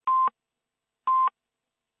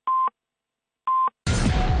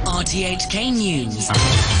RTHK News.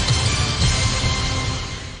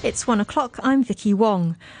 It's 1 o'clock. I'm Vicky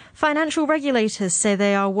Wong. Financial regulators say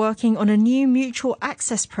they are working on a new mutual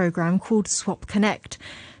access programme called Swap Connect.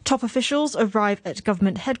 Top officials arrive at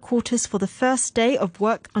government headquarters for the first day of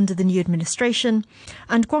work under the new administration,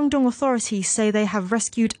 and Guangdong authorities say they have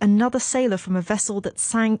rescued another sailor from a vessel that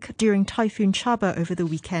sank during Typhoon Chaba over the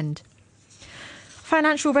weekend.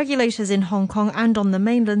 Financial regulators in Hong Kong and on the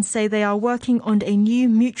mainland say they are working on a new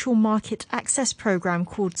mutual market access program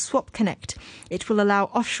called Swap Connect. It will allow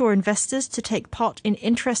offshore investors to take part in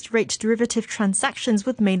interest rate derivative transactions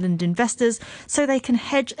with mainland investors so they can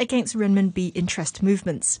hedge against renminbi interest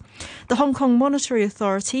movements. The Hong Kong Monetary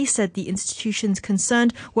Authority said the institutions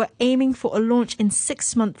concerned were aiming for a launch in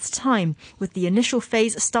 6 months' time, with the initial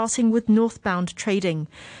phase starting with northbound trading.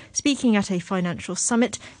 Speaking at a financial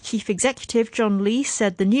summit, Chief Executive John Lee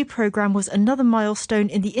said the new program was another milestone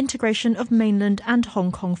in the integration of mainland and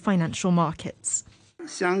Hong Kong financial markets.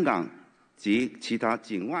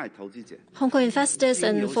 Hong Kong investors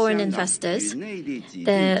and foreign investors,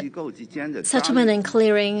 the settlement and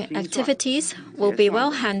clearing activities will be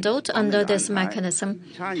well handled under this mechanism,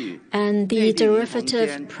 and the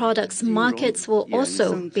derivative products markets will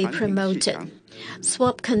also be promoted.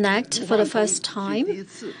 Swap Connect, for the first time,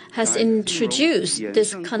 has introduced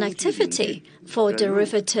this connectivity for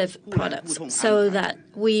derivative products so that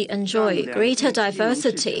we enjoy greater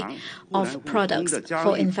diversity of products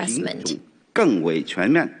for investment.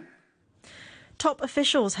 Top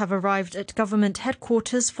officials have arrived at government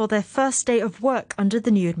headquarters for their first day of work under the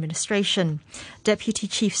new administration. Deputy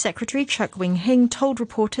Chief Secretary Chek Wing-hing told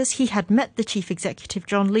reporters he had met the Chief Executive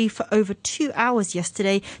John Lee for over 2 hours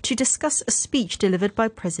yesterday to discuss a speech delivered by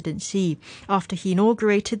President Xi after he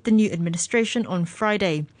inaugurated the new administration on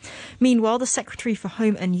Friday. Meanwhile, the Secretary for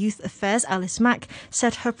Home and Youth Affairs, Alice Mak,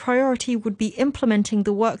 said her priority would be implementing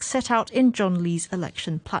the work set out in John Lee's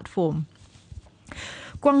election platform.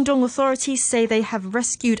 Guangdong authorities say they have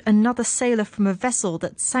rescued another sailor from a vessel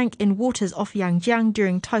that sank in waters off Yangjiang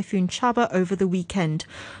during Typhoon Chaba over the weekend.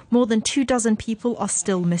 More than 24 people are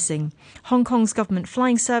still missing. Hong Kong's government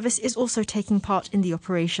flying service is also taking part in the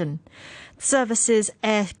operation. The service's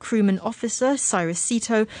air crewman officer, Cyrus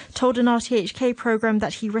Sito, told an RTHK programme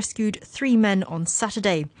that he rescued 3 men on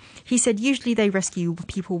Saturday. He said usually they rescue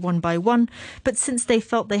people one by one, but since they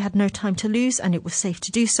felt they had no time to lose and it was safe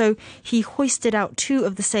to do so, he hoisted out 2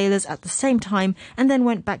 of the sailors at the same time and then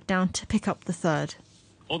went back down to pick up the third.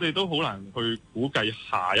 It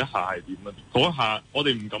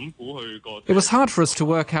was hard for us to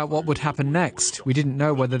work out what would happen next. We didn't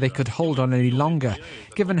know whether they could hold on any longer.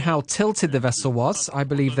 Given how tilted the vessel was, I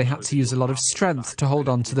believe they had to use a lot of strength to hold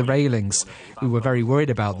on to the railings. We were very worried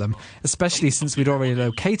about them, especially since we'd already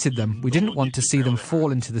located them. We didn't want to see them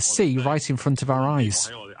fall into the sea right in front of our eyes.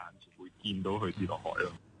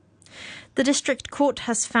 The district court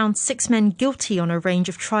has found 6 men guilty on a range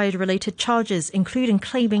of triad-related charges, including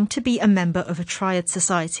claiming to be a member of a triad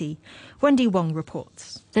society. Wendy Wong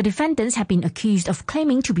reports. The defendants have been accused of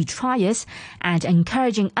claiming to be triads and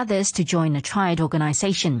encouraging others to join a triad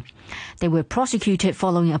organisation. They were prosecuted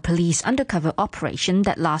following a police undercover operation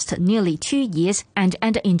that lasted nearly 2 years and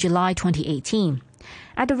ended in July 2018.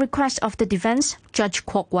 At the request of the defence, Judge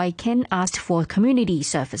Kwok Wai-kin asked for a community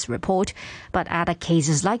service report, but other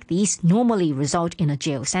cases like these normally result in a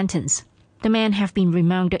jail sentence. The men have been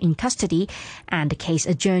remanded in custody and the case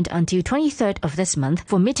adjourned until 23rd of this month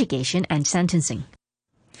for mitigation and sentencing.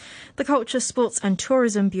 The Culture, Sports and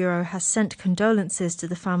Tourism Bureau has sent condolences to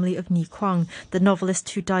the family of Ni Kuang, the novelist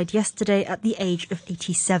who died yesterday at the age of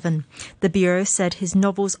 87. The Bureau said his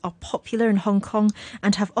novels are popular in Hong Kong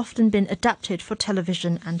and have often been adapted for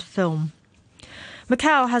television and film.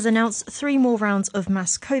 Macau has announced 3 more rounds of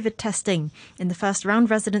mass COVID testing. In the first round,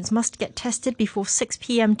 residents must get tested before 6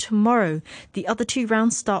 p.m. tomorrow. The other 2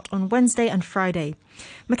 rounds start on Wednesday and Friday.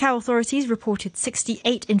 Macau authorities reported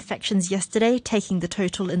 68 infections yesterday, taking the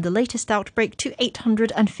total in the latest outbreak to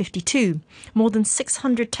 852. More than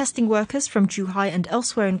 600 testing workers from Zhuhai and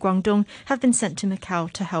elsewhere in Guangdong have been sent to Macau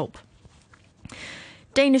to help.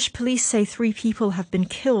 Danish police say 3 people have been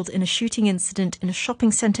killed in a shooting incident in a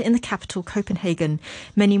shopping centre in the capital, Copenhagen.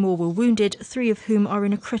 Many more were wounded, 3 of whom are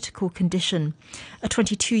in a critical condition. A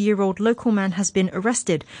 22-year-old local man has been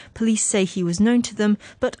arrested. Police say he was known to them,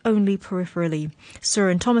 but only peripherally.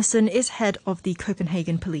 Søren Thomassen is head of the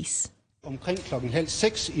Copenhagen police. Around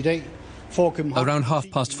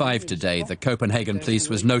 5:30 today, the Copenhagen police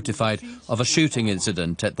was notified of a shooting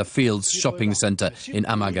incident at the Fields shopping centre in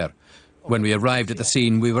Amager. When we arrived at the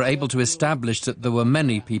scene, we were able to establish that there were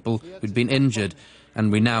many people who'd been injured,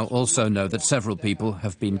 and we now also know that several people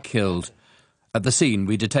have been killed. At the scene,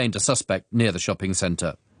 we detained a suspect near the shopping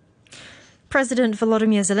centre. President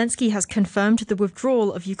Volodymyr Zelensky has confirmed the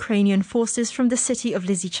withdrawal of Ukrainian forces from the city of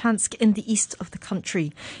Lysychansk in the east of the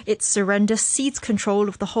country. Its surrender cedes control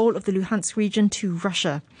of the whole of the Luhansk region to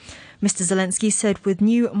Russia. Mr. Zelensky said with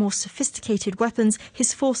new, more sophisticated weapons,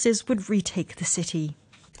 his forces would retake the city.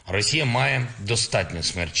 Russia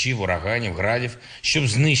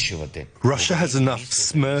has enough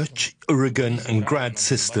Smerch, Uragan and Grad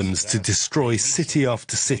systems to destroy city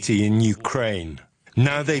after city in Ukraine.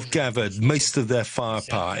 Now they've gathered most of their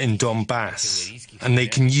firepower in Donbass, and they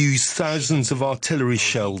can use thousands of artillery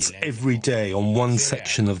shells every day on one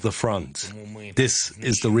section of the front. This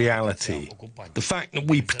is the reality. The fact that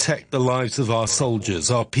we protect the lives of our soldiers,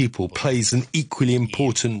 our people, plays an equally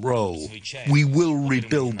important role. We will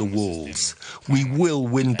rebuild the walls. We will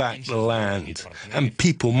win back the land, and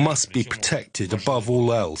people must be protected above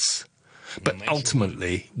all else. But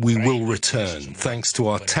ultimately, we will return, thanks to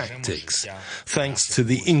our tactics, thanks to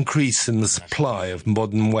the increase in the supply of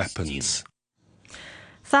modern weapons.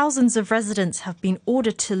 Thousands of residents have been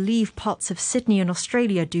ordered to leave parts of Sydney in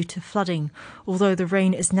Australia due to flooding. Although the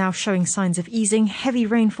rain is now showing signs of easing, heavy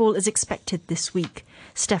rainfall is expected this week.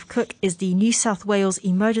 Steph Cook is the New South Wales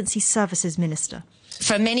Emergency Services Minister.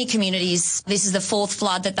 For many communities, this is the fourth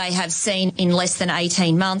flood that they have seen in less than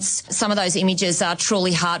 18 months. Some of those images are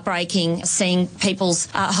truly heartbreaking, seeing people's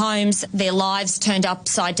homes, their lives turned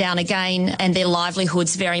upside down again, and their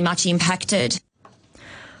livelihoods very much impacted.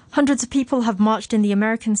 Hundreds of people have marched in the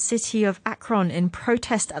American city of Akron in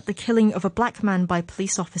protest at the killing of a black man by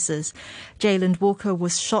police officers. Jayland Walker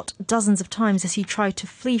was shot dozens of times as he tried to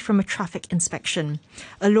flee from a traffic inspection.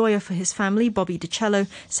 A lawyer for his family, Bobby DiCello,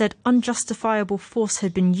 said unjustifiable force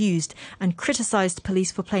had been used and criticised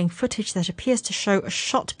police for playing footage that appears to show a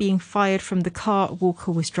shot being fired from the car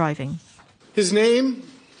Walker was driving. His name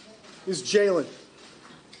is Jayland,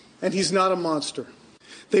 and he's not a monster.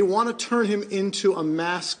 They want to turn him into a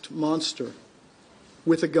masked monster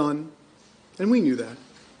with a gun, and we knew that.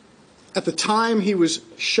 At the time he was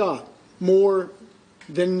shot, more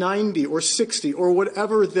than 90 or 60 or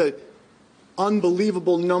whatever the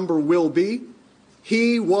unbelievable number will be,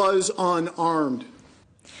 he was unarmed.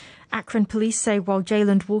 Akron police say while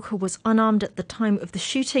Jayland Walker was unarmed at the time of the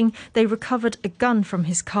shooting, they recovered a gun from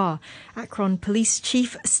his car. Akron Police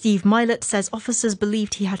Chief Steve Mylett says officers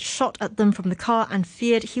believed he had shot at them from the car and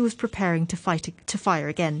feared he was preparing to fire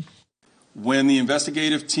again. When the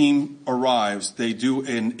investigative team arrives, they do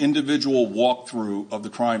an individual walkthrough of the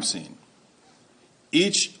crime scene.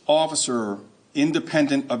 Each officer,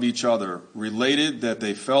 independent of each other, related that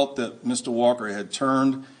they felt that Mr. Walker had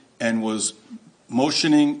turned and was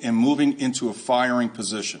motioning and moving into a firing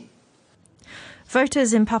position.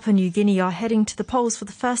 Voters in Papua New Guinea are heading to the polls for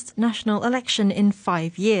the first national election in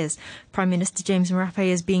 5 years. Prime Minister James Marape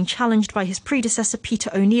is being challenged by his predecessor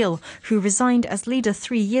Peter O'Neill, who resigned as leader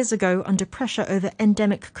 3 years ago under pressure over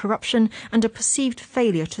endemic corruption and a perceived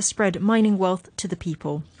failure to spread mining wealth to the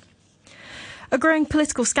people. A growing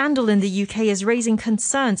political scandal in the UK is raising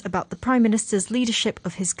concerns about the Prime Minister's leadership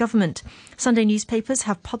of his government. Sunday newspapers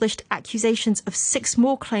have published accusations of 6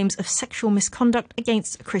 more claims of sexual misconduct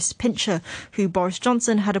against Chris Pincher, who Boris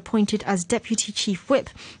Johnson had appointed as Deputy Chief Whip,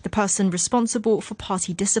 the person responsible for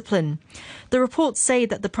party discipline. The reports say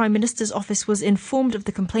that the Prime Minister's office was informed of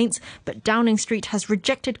the complaints, but Downing Street has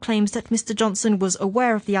rejected claims that Mr. Johnson was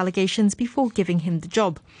aware of the allegations before giving him the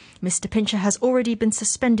job. Mr. Pincher has already been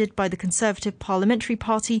suspended by the Conservative Parliamentary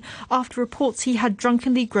Party after reports he had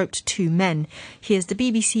drunkenly groped 2 men. Here's the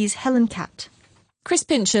BBC's Helen Catt. Chris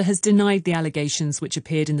Pincher has denied the allegations which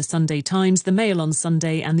appeared in the Sunday Times, the Mail on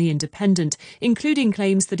Sunday and the Independent, including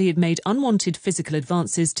claims that he had made unwanted physical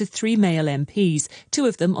advances to 3 male MPs, 2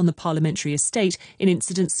 of them on the parliamentary estate, in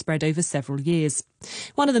incidents spread over several years.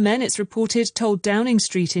 One of the men, it's reported, told Downing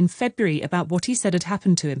Street in February about what he said had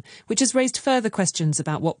happened to him, which has raised further questions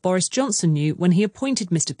about what Boris Johnson knew when he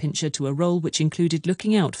appointed Mr. Pincher to a role which included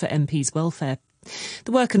looking out for MPs' welfare.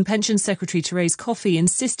 The Work and Pensions Secretary Therese Coffey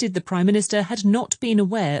insisted the Prime Minister had not been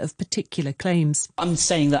aware of particular claims. I'm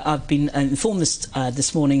saying that I've been informed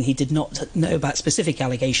this morning he did not know about specific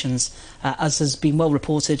allegations. As has been well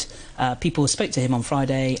reported, people spoke to him on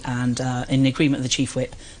Friday and in agreement with the Chief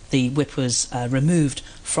Whip, the whip was removed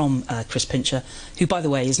from Chris Pincher, who, by the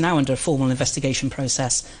way, is now under a formal investigation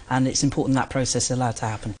process, and it's important that process is allowed to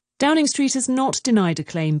happen. Downing Street has not denied a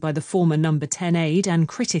claim by the former Number 10 aide and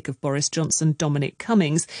critic of Boris Johnson, Dominic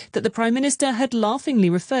Cummings, that the Prime Minister had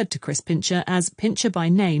laughingly referred to Chris Pincher as Pincher by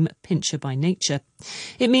name, Pincher by nature.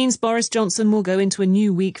 It means Boris Johnson will go into a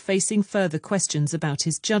new week facing further questions about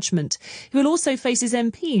his judgment. He will also face his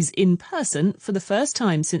MPs in person for the first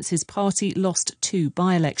time since his party lost 2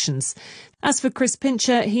 by-elections. As for Chris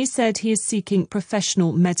Pincher, he said he is seeking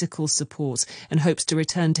professional medical support and hopes to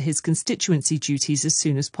return to his constituency duties as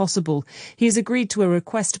soon as possible. He has agreed to a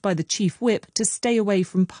request by the Chief Whip to stay away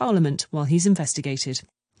from Parliament while he's investigated.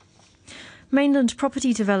 Mainland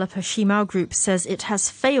property developer Shimao Group says it has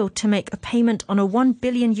failed to make a payment on a $1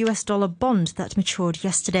 billion bond that matured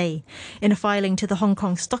yesterday. In a filing to the Hong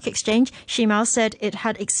Kong Stock Exchange, Shimao said it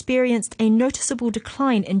had experienced a noticeable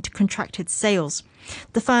decline in contracted sales.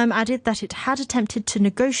 The firm added that it had attempted to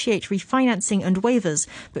negotiate refinancing and waivers,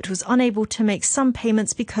 but was unable to make some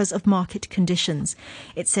payments because of market conditions.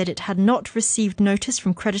 It said it had not received notice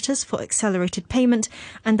from creditors for accelerated payment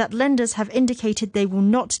and that lenders have indicated they will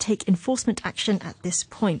not take enforcement action at this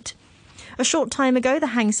point. A short time ago, the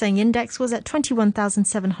Hang Seng Index was at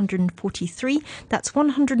 21,743. That's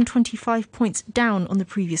 125 points down on the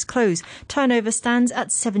previous close. Turnover stands at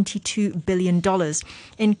 $72 billion.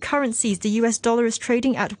 In currencies, the US dollar is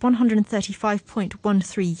trading at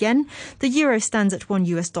 135.13 yen. The euro stands at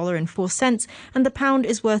 $1.04, and the pound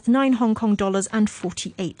is worth 9 Hong Kong dollars and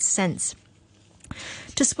 48 cents.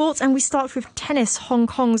 To sports, and we start with tennis. Hong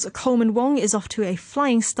Kong's Coleman Wong is off to a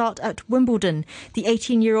flying start at Wimbledon. The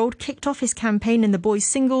 18-year-old kicked off his campaign in the boys'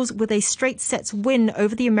 singles with a straight sets win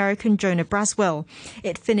over the American Jonah Braswell.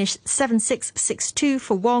 It finished 7-6, 6-2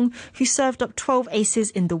 for Wong, who served up 12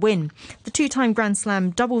 aces in the win. The two-time Grand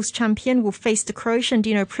Slam doubles champion will face the Croatian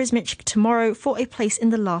Dino Prismic tomorrow for a place in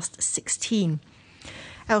the last 16.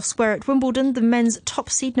 Elsewhere at Wimbledon, the men's top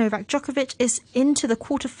seed Novak Djokovic is into the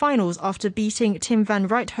quarter-finals after beating Tim van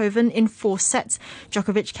Rijthoven in 4 sets.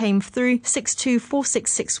 Djokovic came through 6-2,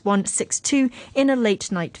 4-6, 6-1, 6-2 in a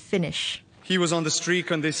late-night finish. He was on the streak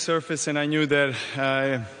on this surface, and I knew that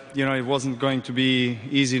it wasn't going to be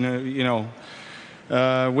easy. With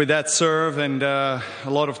that serve and a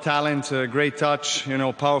lot of talent, great touch,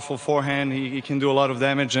 powerful forehand, he can do a lot of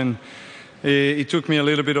damage, and it took me a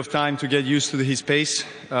little bit of time to get used to his pace.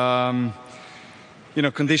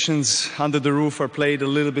 Conditions under the roof are played a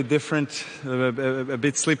little bit different, a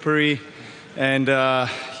bit slippery, and so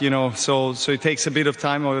it takes a bit of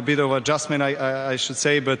time or a bit of adjustment, I should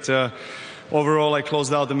say. But overall, I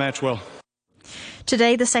closed out the match well.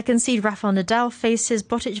 Today, the second seed Rafael Nadal faces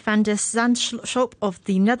Botic van der Zandschulp of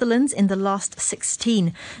the Netherlands in the last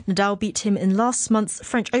 16. Nadal beat him in last month's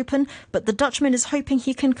French Open, but the Dutchman is hoping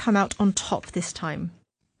he can come out on top this time.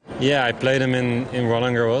 Yeah, I played him in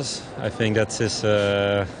Roland Garros. I think that's his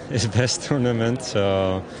best tournament.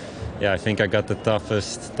 So, yeah, I think I got the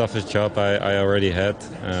toughest job I already had.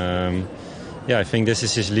 I think this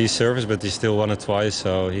is his least service, but he still won it twice,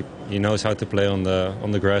 so he knows how to play on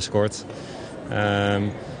the grass court.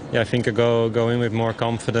 I think I go in with more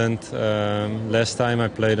confident. Last time I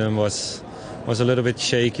played him was a little bit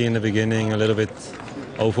shaky in the beginning, a little bit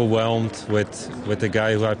overwhelmed with the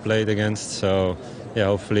guy who I played against. So, yeah,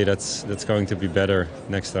 hopefully that's going to be better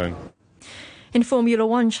next time. In Formula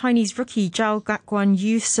One, Chinese rookie Zhao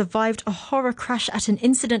Guanyu survived a horror crash at an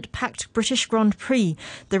incident-packed British Grand Prix.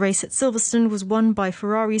 The race at Silverstone was won by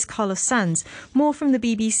Ferrari's Carlos Sainz. More from the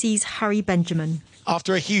BBC's Harry Benjamin.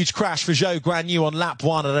 After a huge crash for Zhou Guanyu on lap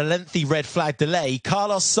 1 and a lengthy red flag delay,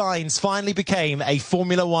 Carlos Sainz finally became a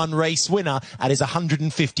Formula One race winner at his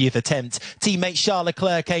 150th attempt. Teammate Charles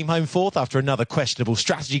Leclerc came home 4th after another questionable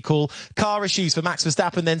strategy call. Car issues for Max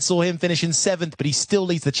Verstappen then saw him finish in 7th, but he still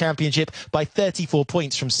leads the championship by 34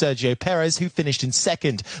 points from Sergio Perez, who finished in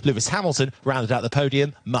 2nd. Lewis Hamilton rounded out the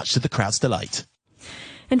podium, much to the crowd's delight.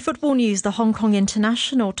 In football news, the Hong Kong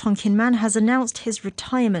international Tong Kin Man has announced his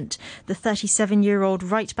retirement. The 37-year-old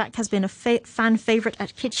right-back has been a fan favourite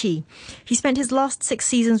at Kitchee. He spent his last 6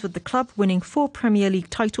 seasons with the club, winning 4 Premier League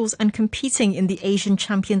titles and competing in the Asian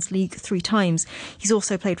Champions League 3 times. He's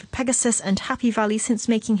also played for Pegasus and Happy Valley since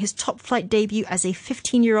making his top-flight debut as a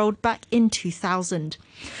 15-year-old back in 2000.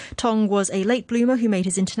 Tong was a late bloomer who made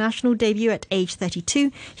his international debut at age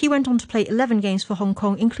 32. He went on to play 11 games for Hong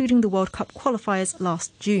Kong, including the World Cup qualifiers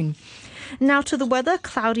last June. Now to the weather,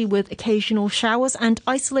 cloudy with occasional showers and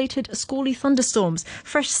isolated squally thunderstorms.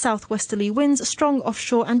 Fresh southwesterly winds, strong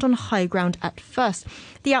offshore and on high ground at first.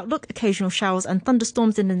 The outlook, occasional showers and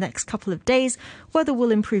thunderstorms in the next couple of days. Weather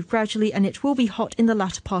will improve gradually and it will be hot in the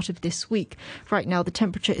latter part of this week. Right now the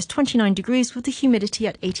temperature is 29 degrees with the humidity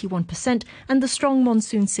at 81% and the strong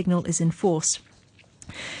monsoon signal is in force.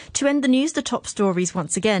 To end the news, the top stories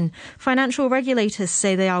once again. Financial regulators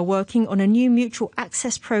say they are working on a new mutual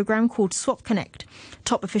access program called Swap Connect.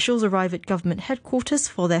 Top officials arrive at government headquarters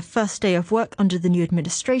for their first day of work under the new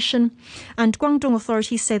administration. And Guangdong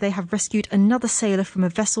authorities say they have rescued another sailor from a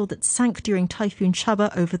vessel that sank during Typhoon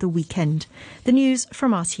Chaba over the weekend. The news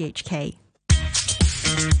from RTHK.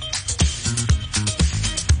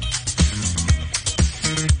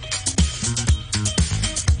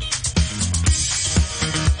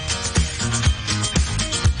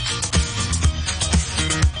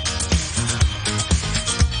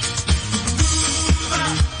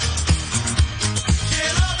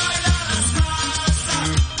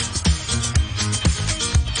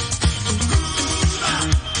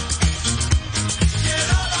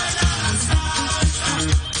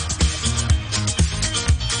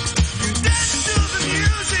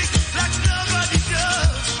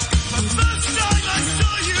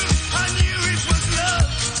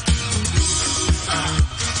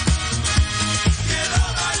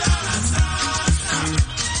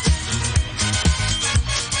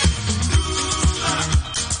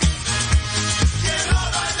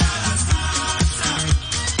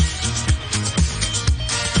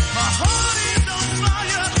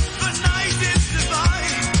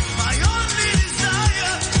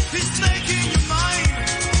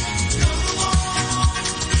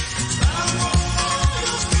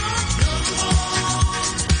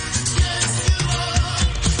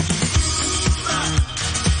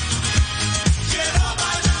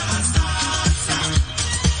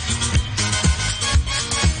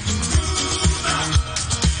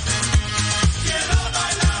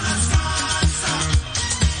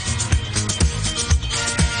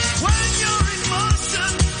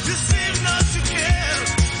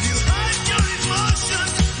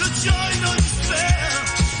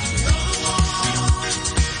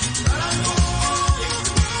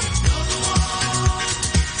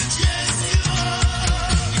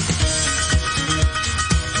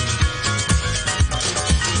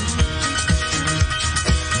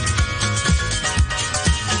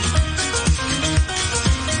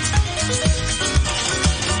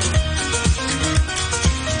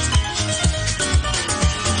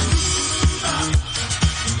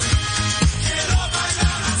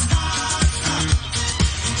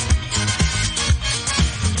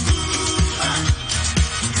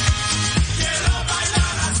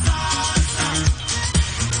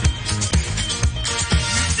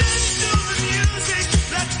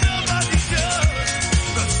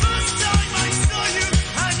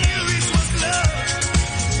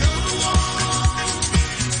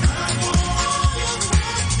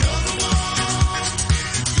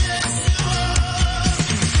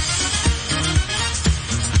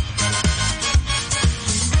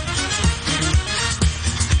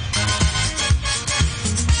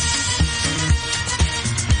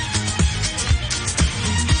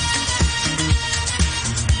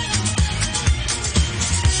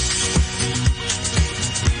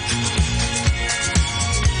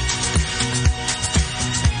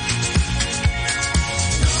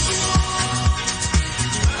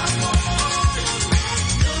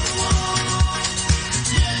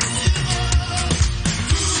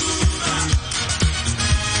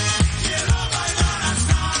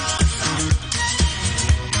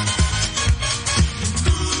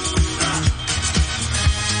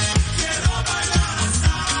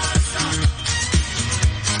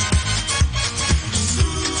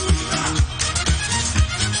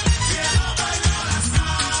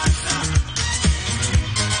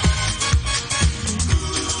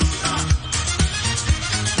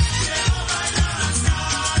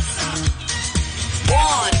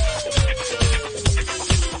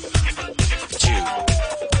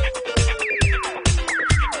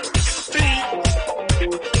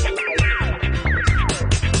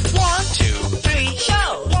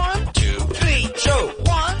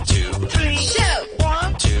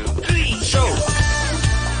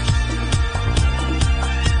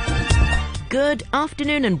 Good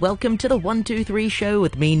afternoon and welcome to the 123 show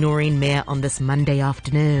with me, Noreen Mayer, on this Monday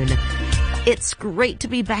afternoon. It's great to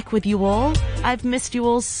be back with you all. I've missed you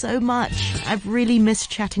all so much. I've really missed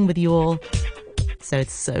chatting with you all. So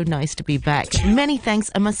it's so nice to be back. Many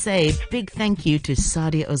thanks, I must say. Big thank you to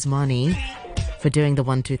Sadia Osmani for doing the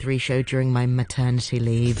 123 show during my maternity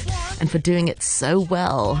leave and for doing it so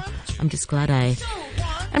well. I'm just glad I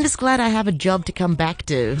have a job to come back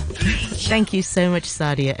to. Thank you so much,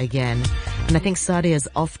 Sadia, again. And I think Sadia is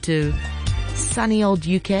off to sunny old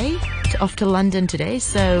UK, off to London today,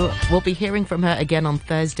 so we'll be hearing from her again on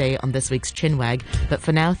Thursday on this week's Chinwag. But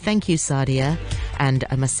for now, thank you, Sadia. And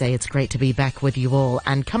I must say, it's great to be back with you all.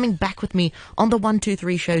 And coming back with me on the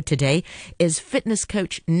 123 show today is fitness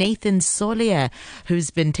coach Nathan Solier,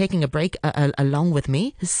 who's been taking a break along with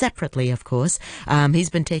me, separately, of course.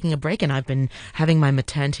 He's been taking a break and I've been having my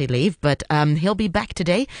maternity leave, but he'll be back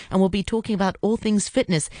today and we'll be talking about all things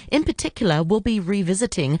fitness. In particular, we'll be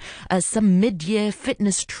revisiting some mid-year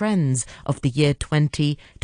fitness trends of the year 2020.